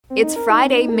It's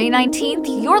Friday, May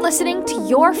 19th. You're listening to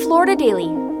Your Florida Daily.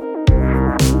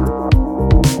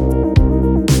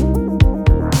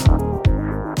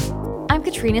 I'm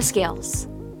Katrina Scales.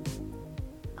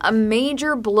 A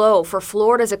major blow for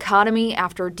Florida's economy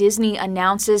after Disney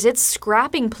announces it's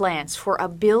scrapping plans for a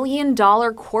 $1 billion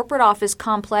corporate office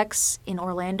complex in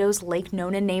Orlando's Lake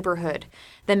Nona neighborhood.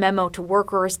 The memo to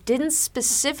workers didn't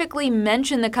specifically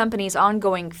mention the company's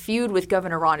ongoing feud with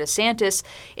Governor Ron DeSantis,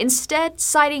 instead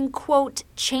citing, quote,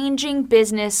 changing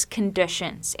business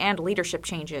conditions and leadership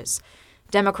changes.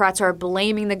 Democrats are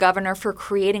blaming the governor for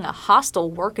creating a hostile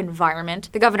work environment.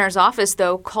 The governor's office,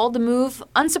 though, called the move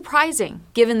unsurprising,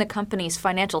 given the company's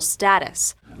financial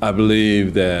status. I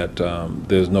believe that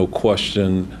there's no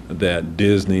question that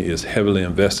Disney is heavily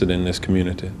invested in this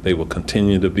community. They will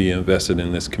continue to be invested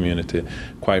in this community.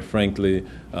 Quite frankly,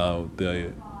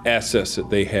 the assets that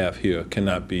they have here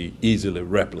cannot be easily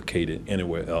replicated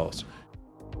anywhere else.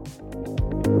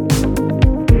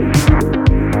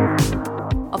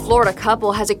 A Florida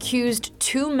couple has accused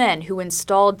two men who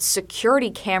installed security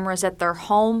cameras at their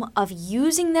home of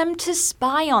using them to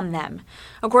spy on them.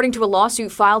 According to a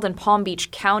lawsuit filed in Palm Beach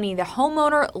County, the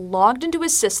homeowner logged into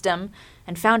his system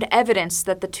and found evidence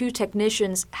that the two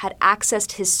technicians had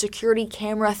accessed his security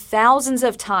camera thousands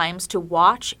of times to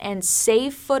watch and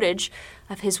save footage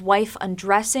of his wife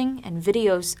undressing and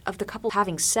videos of the couple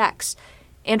having sex.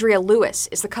 Andrea Lewis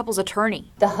is the couple's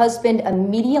attorney. The husband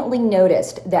immediately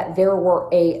noticed that there were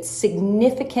a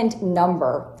significant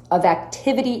number of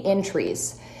activity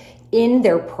entries in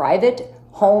their private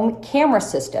home camera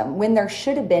system when there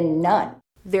should have been none.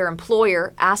 Their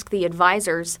employer, Ask the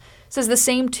Advisors, says the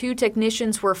same two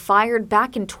technicians were fired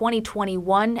back in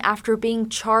 2021 after being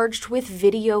charged with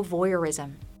video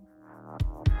voyeurism.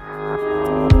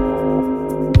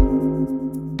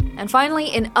 And finally,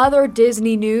 in other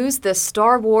Disney news, the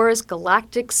Star Wars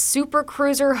Galactic Super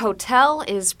Cruiser Hotel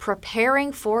is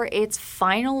preparing for its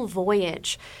final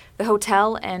voyage. The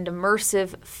hotel and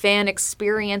immersive fan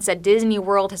experience at Disney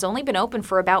World has only been open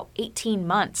for about 18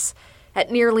 months.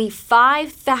 At nearly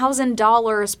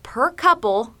 $5,000 per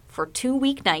couple for 2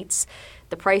 weeknights,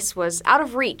 the price was out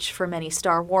of reach for many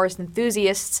Star Wars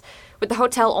enthusiasts. With the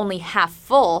hotel only half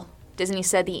full, Disney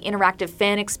said the interactive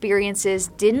fan experiences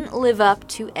didn't live up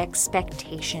to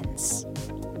expectations.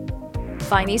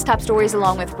 Find these top stories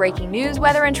along with breaking news,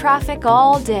 weather, and traffic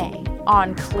all day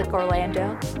on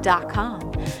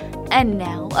clickorlando.com. And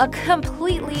now, a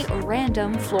completely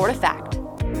random Florida fact.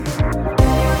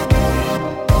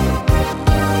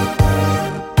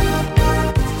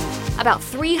 About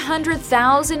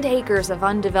 300,000 acres of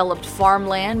undeveloped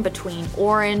farmland between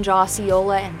Orange,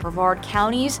 Osceola, and Brevard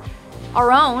counties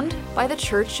are owned by the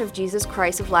Church of Jesus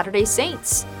Christ of Latter-day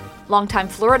Saints. Longtime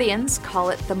Floridians call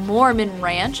it the Mormon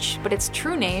Ranch, but its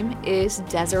true name is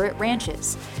Deseret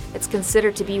Ranches. It's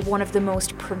considered to be one of the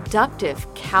most productive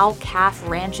cow-calf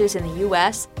ranches in the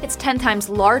U.S. It's 10 times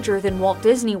larger than Walt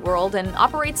Disney World and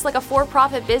operates like a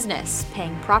for-profit business,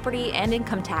 paying property and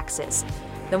income taxes.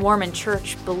 The Mormon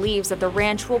Church believes that the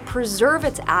ranch will preserve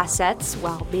its assets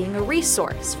while being a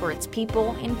resource for its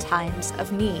people in times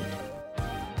of need.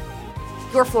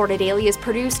 Your Florida Daily is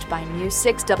produced by News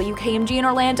 6 WKMG in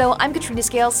Orlando. I'm Katrina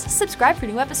Scales. Subscribe for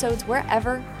new episodes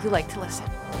wherever you like to listen.